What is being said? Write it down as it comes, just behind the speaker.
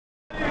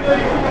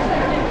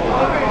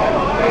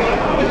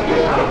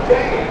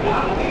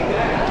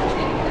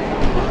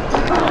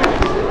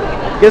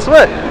Guess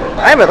what?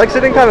 I'm at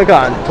Lexington Comic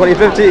Con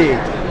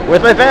 2015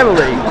 with my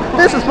family.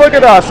 This is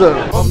fucking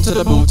awesome. Bum to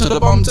the boot, to the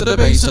bum, to the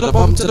bass, to the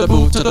bum, to the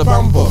boot, to the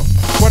bumper.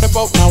 What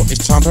about now?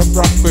 It's time to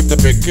rock with the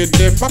big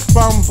buck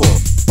bumper.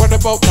 What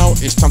about now?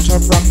 It's time to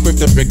rock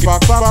with the big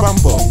buck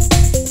bumper.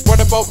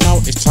 What about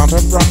now? It's time to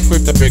rock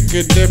with the big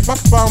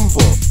buck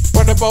bumper.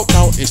 What about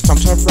now? It's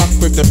time to rock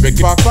with the big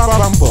buck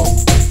bumper.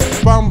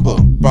 Bumper,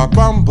 buck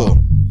bumper,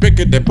 big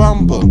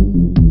bumper.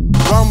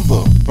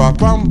 Bumper, buck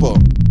bumper,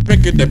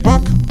 big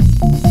buck.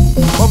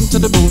 Bum to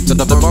the boot, to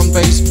the bum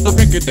bass, the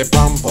big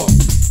bumper.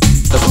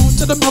 The boot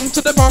to the bum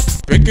to the buck,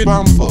 big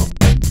bumper.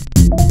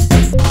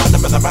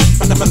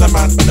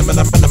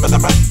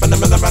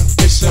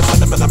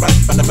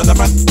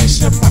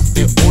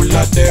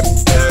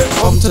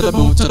 Bum to the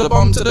boot, to the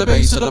bum to the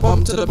bass, to the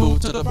bum to the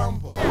boot to the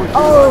bumper.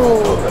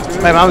 Oh,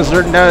 my mom's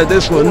starting out at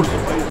this one.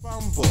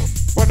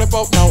 What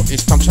about now?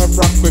 It's time to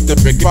rock with the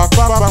big buck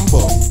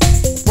bumper.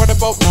 What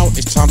about now?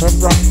 It's time to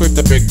rock with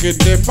the big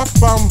buck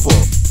bumper.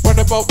 What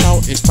about now?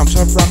 It's time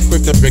to rock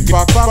with the big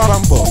buck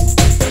bumper.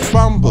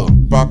 Bumper,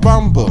 buck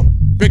bumper,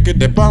 big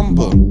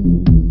bumper.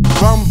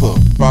 Bumper,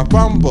 buck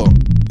bumper,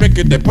 big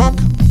buck.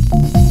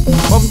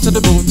 Bum to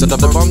the boot, to the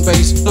bum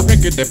bass, the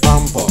big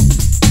bumper.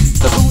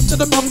 The boot to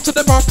the bum to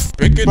the buck,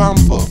 big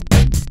bumper.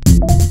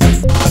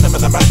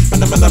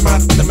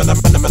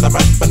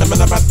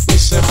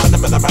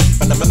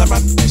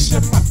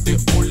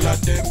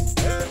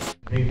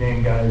 Big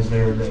name guys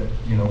there that,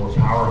 you know, were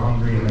power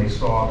hungry, and they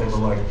were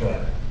like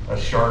a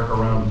shark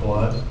around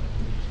blood,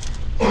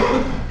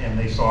 and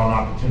they saw an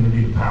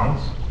opportunity to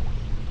pounce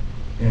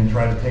and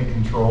try to take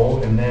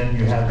control. And then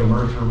you had the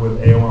merger with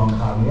AOL and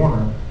Time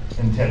Warner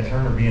and Ted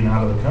Turner being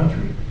out of the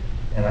country,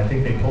 and I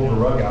think they pulled the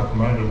rug out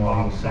from under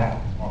Bob Sapp.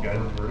 You guys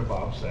have heard of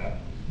Bob Sapp?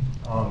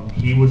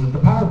 He was at the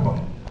power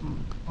plant.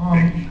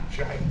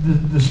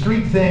 The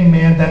street thing,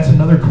 man, that's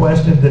another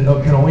question that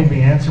can only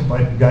be answered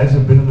by guys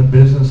who've been in the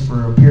business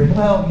for a period.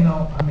 Well, you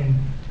know, I mean,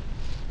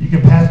 you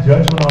can pass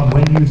judgment on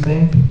when you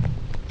think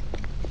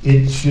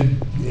it should,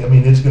 I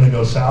mean, it's going to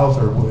go south,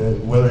 or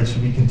whether it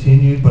should be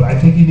continued, but I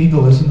think you need to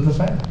listen to the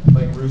facts.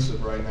 Like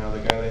Rusev right now,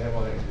 the guy they have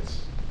on it,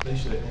 they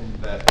should have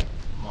ended that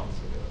months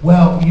ago.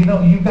 Well, you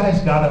know, you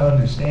guys got to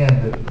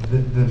understand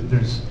that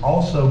there's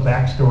also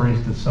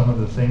backstories to some of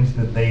the things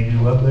that they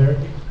do up there.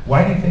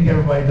 Why do you think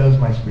everybody does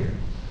my spear?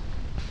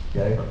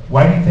 Okay.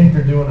 Why do you think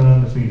they're doing an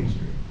undefeated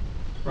streak?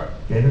 Right.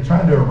 Okay, they're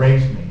trying to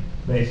erase me,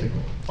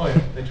 basically. Oh yeah,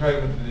 they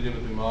tried what they did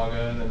with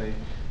Umaga, and then they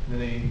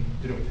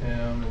did it with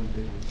him, and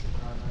they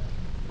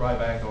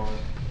Ryback on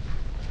it.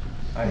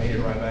 I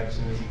hated Ryback as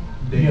soon as he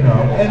You know,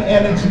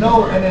 and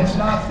it's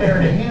not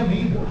fair to him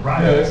either,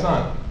 right? No, it's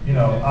not. You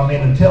know, I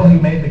mean, until he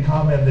made the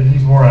comment that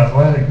he's more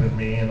athletic than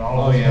me and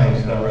all this kind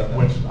of stuff,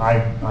 which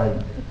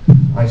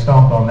I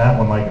stomped on that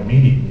one like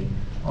immediately.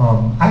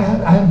 I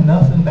have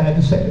nothing bad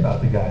to say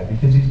about the guy,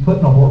 because he's put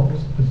in a horrible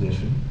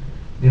position.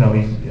 You know,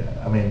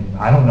 I mean,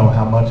 I don't know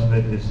how much of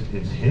it is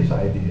his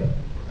idea,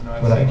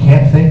 but I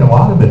can't think a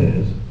lot of it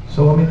is.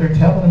 So, I mean, they're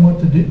telling him what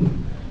to do.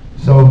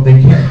 So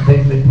they put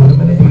him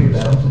in a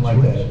theater, something like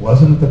that. It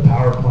wasn't at the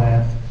power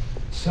plant.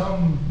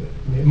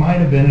 It might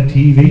have been a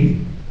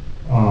TV.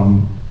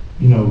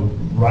 You know,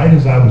 right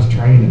as I was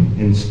training,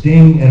 and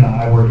Sting and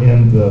I were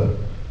in the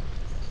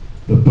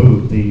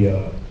booth,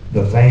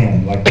 the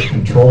van, like the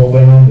control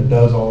van that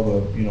does all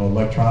the, you know,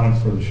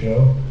 electronics for the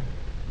show.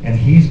 And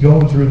he's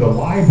going through the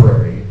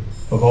library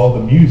of all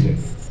the music.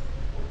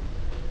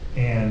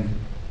 And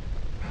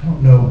I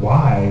don't know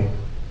why.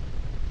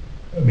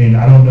 I mean,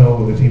 I don't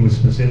know if he was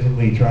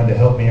specifically trying to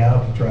help me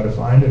out to try to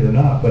find it or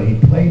not, but he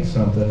played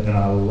something and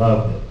I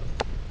loved it.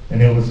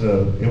 And it was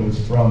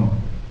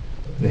from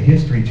the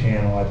History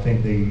Channel. I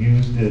think they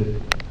used it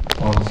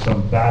on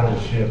some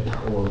battleship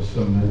or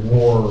some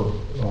war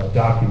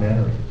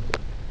documentary.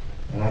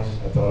 And I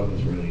thought it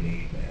was really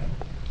neat, man.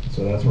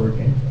 So that's where it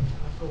came from.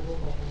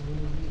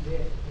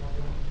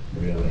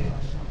 Really?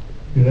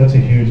 Dude, that's a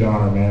huge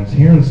honor, man. So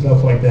hearing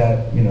stuff like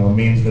that, you know,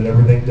 means that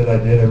everything that I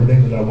did,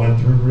 everything that I went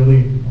through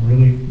really,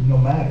 you know,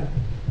 mattered.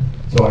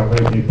 So I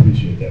greatly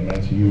appreciate that, man.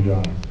 It's a huge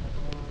honor.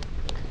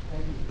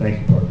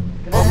 Thank you, partner.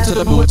 Bum to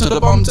the boot, to the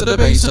bum to the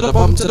bass, to the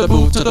bum to the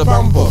boot to the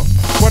bumper.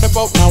 What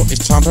about now?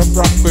 It's time to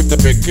rock with the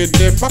big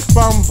buck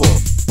bumper.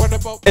 What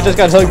about? It just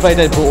got hugged by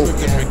Deadpool.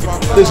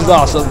 This is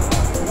awesome.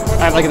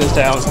 I'm liking this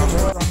town.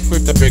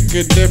 With the big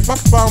buck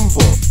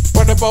bumper.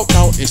 What about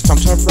now? It's time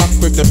to rock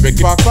with the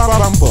big buck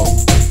bumper.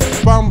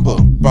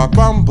 Bumper, buck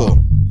bumper,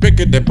 big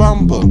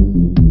bumper.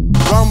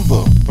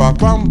 Bumper, buck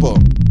bumper,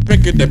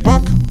 big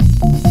buck.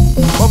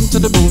 Bum to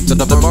the boot, to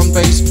the bum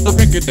bass, the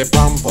big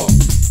bumper.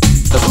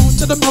 The boot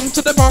to the bum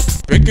to the buck,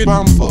 big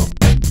bumper.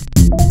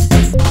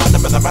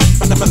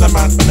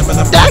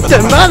 Dr.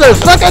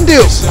 Motherfucking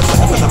do!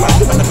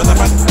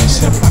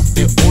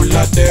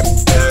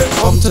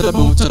 Bum to the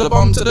boot, to the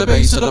bum to the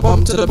bass, to the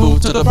bum to the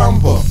boot to the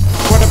bumper.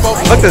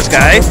 Fuck this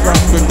guy.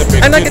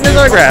 I'm not getting his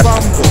autograph.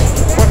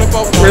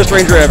 Worst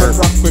ranger ever.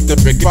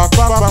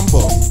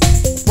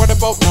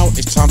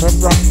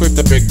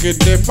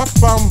 biggity bop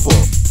bumble.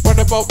 What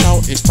about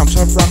now? It's time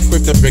to rock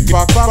with the big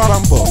bop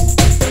bumble.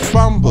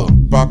 Bumble,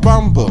 bop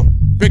bumble,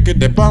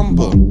 biggity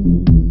bumble.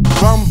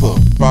 Bumble,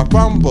 bop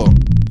bumble,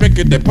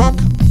 biggity buck.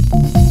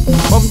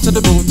 Bum to the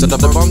boot to the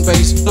bum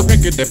bass, the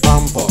biggity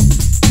bumble.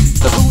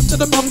 The boot to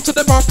the bum to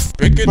the buck,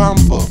 biggity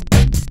bumble.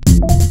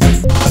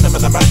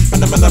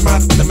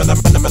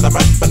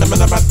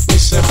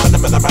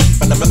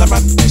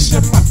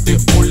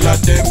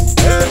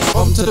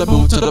 Bum to the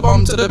boot to the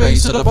bum to the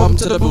bass to the bum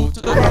to the boot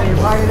to the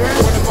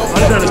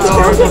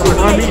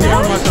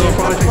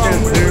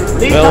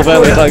Well,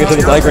 finally talking to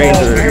the Black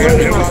Ranger.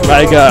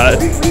 My God,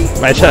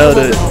 my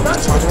childhood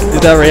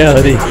is that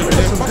reality.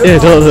 Yeah,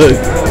 adulthood.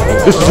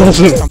 This is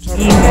awesome.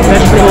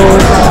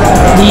 Vegetables,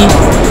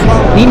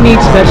 meat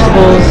meats,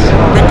 vegetables,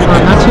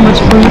 not too much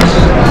fruits.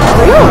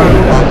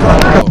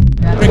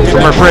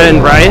 From our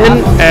friend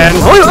Ryan, and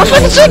oh, I'm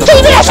fucking sick to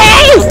this,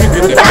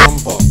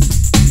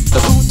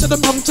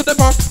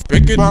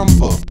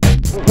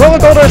 What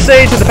would Goldar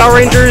say to the Power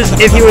Rangers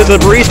if he was a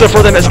barista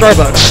for them at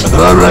Starbucks?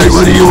 Alright,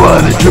 what do you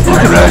want? A triple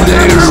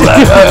grande or I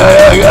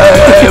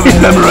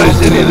haven't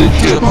memorized any of this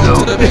shit,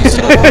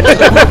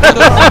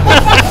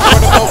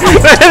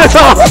 That's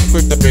all.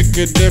 With the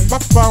biggity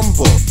bop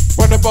bumble.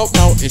 What about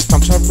now? It's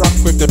time to rock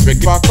with the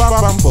big bop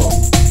bumble.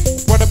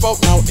 What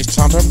about now? It's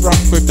time to rock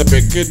with the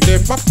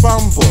biggity bop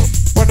bumble.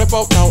 What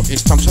about now?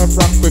 It's time to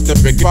rock with the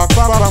big bop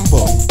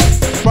bumble.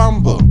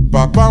 Bumble,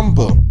 bop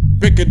bumble,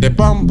 biggity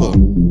bumble.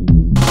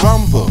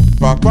 Bumble,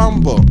 bop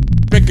bumble,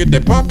 biggity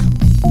buck.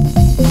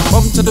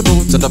 Bum to the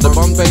boot to the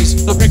bum bass,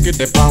 the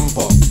biggity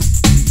bumble.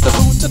 The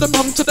boot to the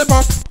bum to the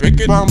buck,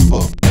 biggity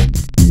bumble.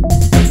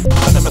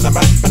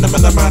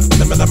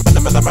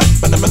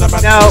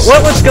 Now, what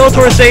would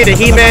Skeletor say to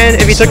He-Man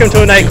if he took him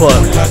to a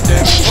nightclub? Bum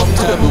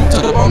to the boot to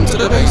the bum to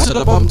the bass to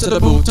the bum to the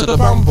boot to the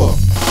bumble.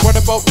 What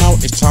about now?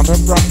 It's time to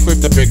rock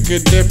with the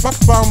biggity buck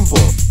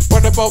bumble.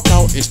 What about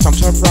now? It's time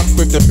to rock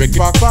with the big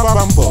buck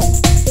bumble.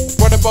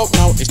 What about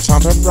now? It's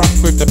time to rock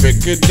with the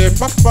biggity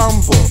buck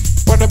bumble.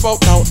 What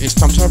about now? It's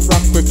time to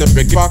rock with the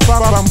big buck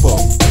bumble.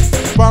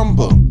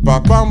 Bumble,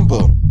 buck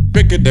bumble,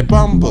 biggity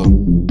bumble.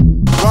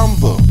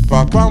 Bumble,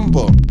 buck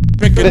bumble,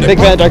 biggity Big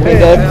fan, Dark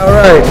Dead.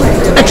 Alright.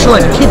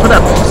 Excellent, keep it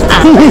up.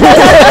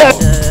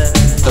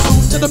 The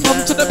boot to the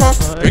bum to the buck,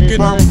 biggity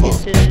bumble.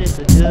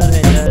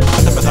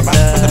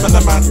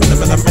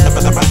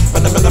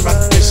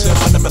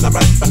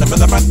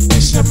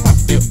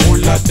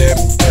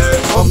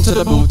 Bum to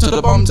the boot to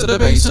the bum to the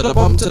bass to the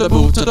bum to the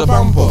boot to the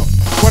bumble.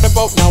 What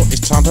about now?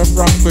 It's time to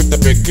rock with the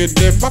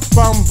biggity buck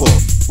bumble.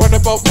 What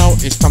about now?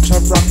 It's time to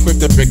rock with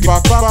the big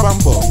buck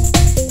bumble.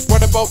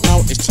 What about now?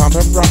 It's time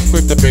to rock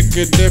with the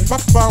biggity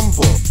buck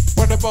bumble.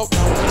 What about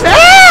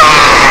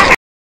now?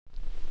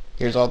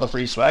 Here's all the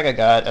free swag I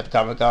got at the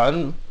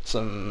Comic-Con.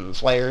 Some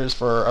flyers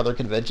for other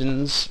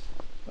conventions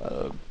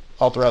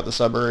all throughout the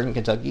suburb in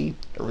Kentucky.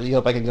 I really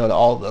hope I can go to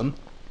all of them.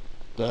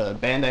 The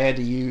band I had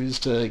to use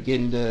to get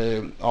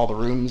into all the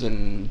rooms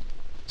and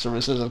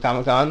services of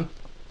Comic-Con.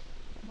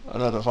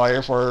 Another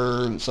flyer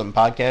for some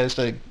podcast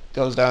that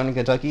goes down in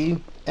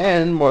Kentucky.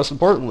 And most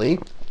importantly,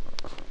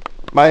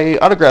 my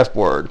autograph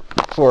board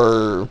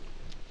for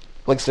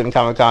Lexington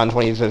Comic-Con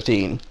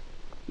 2015.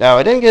 Now,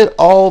 I didn't get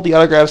all the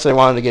autographs I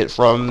wanted to get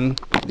from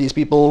these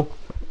people,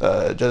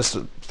 just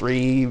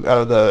 3 out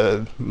of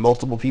the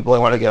multiple people I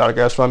wanted to get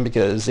autographs from,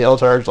 because they all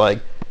charge like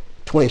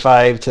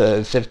 25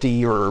 to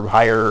 50 or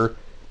higher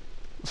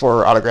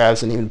for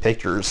autographs and even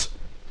pictures.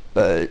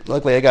 But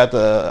luckily I got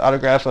the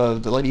autograph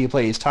of the lady who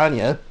plays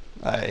Tanya.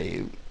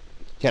 I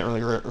can't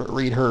really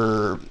read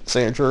her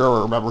signature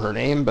or remember her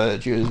name,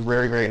 but she was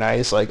very, very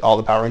nice, like all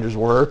the Power Rangers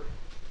were.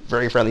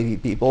 Very friendly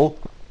people.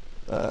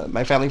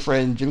 My family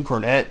friend Jim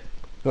Cornette,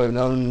 who I've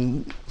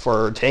known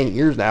for 10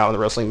 years now in the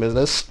wrestling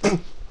business.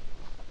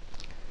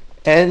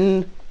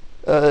 And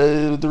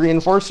the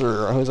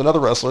Reinforcer, who's another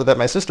wrestler that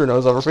my sister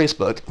knows over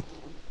Facebook.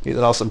 He's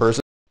an awesome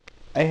person.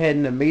 I had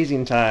an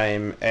amazing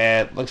time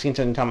at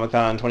Lexington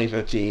Comic-Con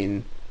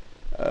 2015.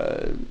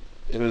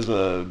 It was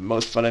the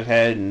most fun I've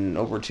had in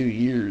over 2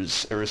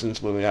 years ever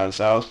since moving down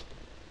south.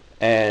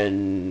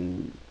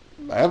 And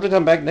I hope to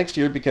come back next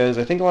year because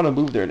I think I want to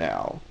move there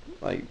now.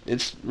 Like,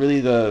 it's really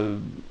the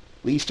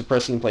least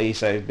depressing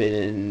place I've been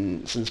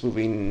in since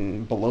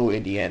moving below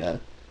Indiana.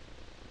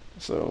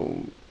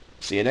 So,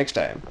 see you next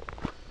time.